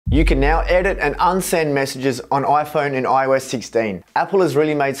You can now edit and unsend messages on iPhone in iOS 16. Apple has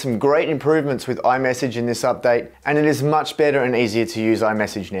really made some great improvements with iMessage in this update, and it is much better and easier to use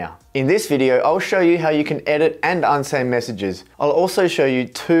iMessage now. In this video, I'll show you how you can edit and unsend messages. I'll also show you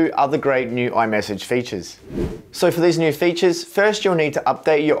 2 other great new iMessage features. So for these new features, first you'll need to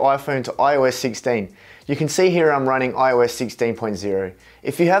update your iPhone to iOS 16. You can see here I'm running iOS 16.0.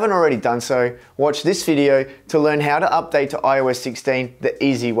 If you haven't already done so, watch this video to learn how to update to iOS 16 the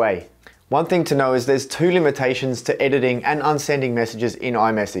easy way. One thing to know is there's 2 limitations to editing and unsending messages in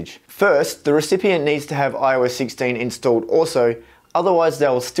iMessage. First, the recipient needs to have iOS 16 installed also, otherwise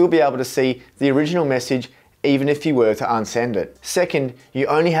they'll still be able to see the original message even if you were to unsend it. Second, you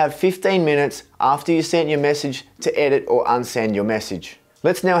only have 15 minutes after you sent your message to edit or unsend your message.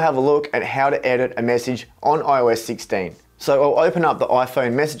 Let's now have a look at how to edit a message on iOS 16. So I'll open up the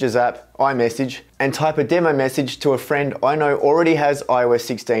iPhone Messages app, iMessage, and type a demo message to a friend I know already has iOS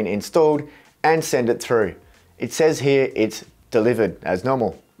 16 installed and send it through. It says here it's delivered as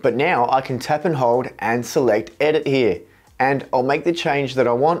normal. But now I can tap and hold and select edit here, and I'll make the change that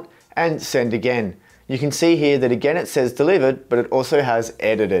I want and send again. You can see here that again it says delivered, but it also has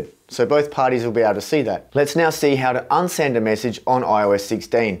edited. So both parties will be able to see that. Let's now see how to unsend a message on iOS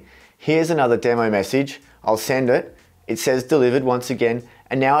 16. Here's another demo message. I'll send it. It says delivered once again,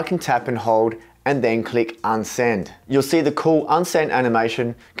 and now I can tap and hold and then click unsend. You'll see the cool unsend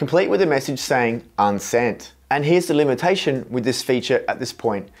animation complete with a message saying unsent. And here's the limitation with this feature at this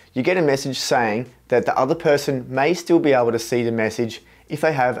point. You get a message saying that the other person may still be able to see the message if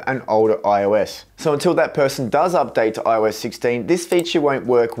they have an older iOS. So until that person does update to iOS 16, this feature won't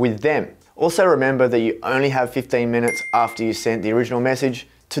work with them. Also remember that you only have 15 minutes after you sent the original message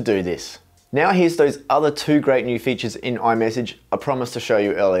to do this. Now here's those other 2 great new features in iMessage I promised to show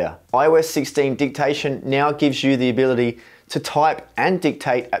you earlier. iOS 16 dictation now gives you the ability to type and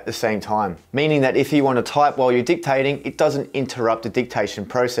dictate at the same time, meaning that if you want to type while you're dictating, it doesn't interrupt the dictation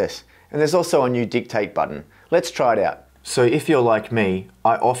process. And there's also a new dictate button. Let's try it out. So if you're like me,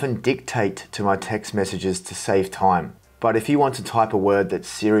 I often dictate to my text messages to save time. But if you want to type a word that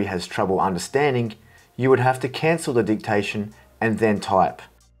Siri has trouble understanding, you would have to cancel the dictation and then type.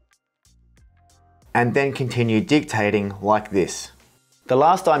 And then continue dictating like this. The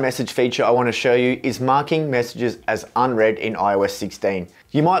last iMessage feature I want to show you is marking messages as unread in iOS 16.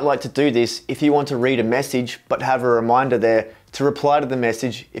 You might like to do this if you want to read a message but have a reminder there to reply to the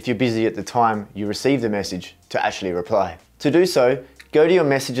message if you're busy at the time you receive the message to actually reply. To do so, go to your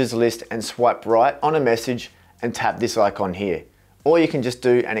messages list and swipe right on a message and tap this icon here. Or you can just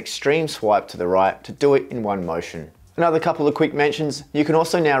do an extreme swipe to the right to do it in one motion. Another couple of quick mentions, you can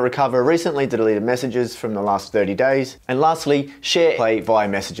also now recover recently deleted messages from the last 30 days. And lastly, share play via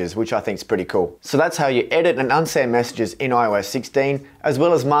messages, which I think is pretty cool. So that's how you edit and unsend messages in iOS 16, as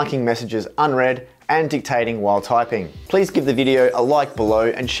well as marking messages unread and dictating while typing. Please give the video a like below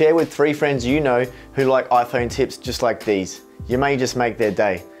and share with 3 friends you know who like iPhone tips just like these. You may just make their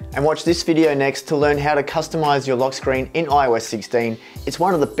day. And watch this video next to learn how to customize your lock screen in iOS 16. It's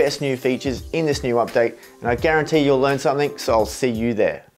one of the best new features in this new update, and I guarantee you'll learn something, so I'll see you there.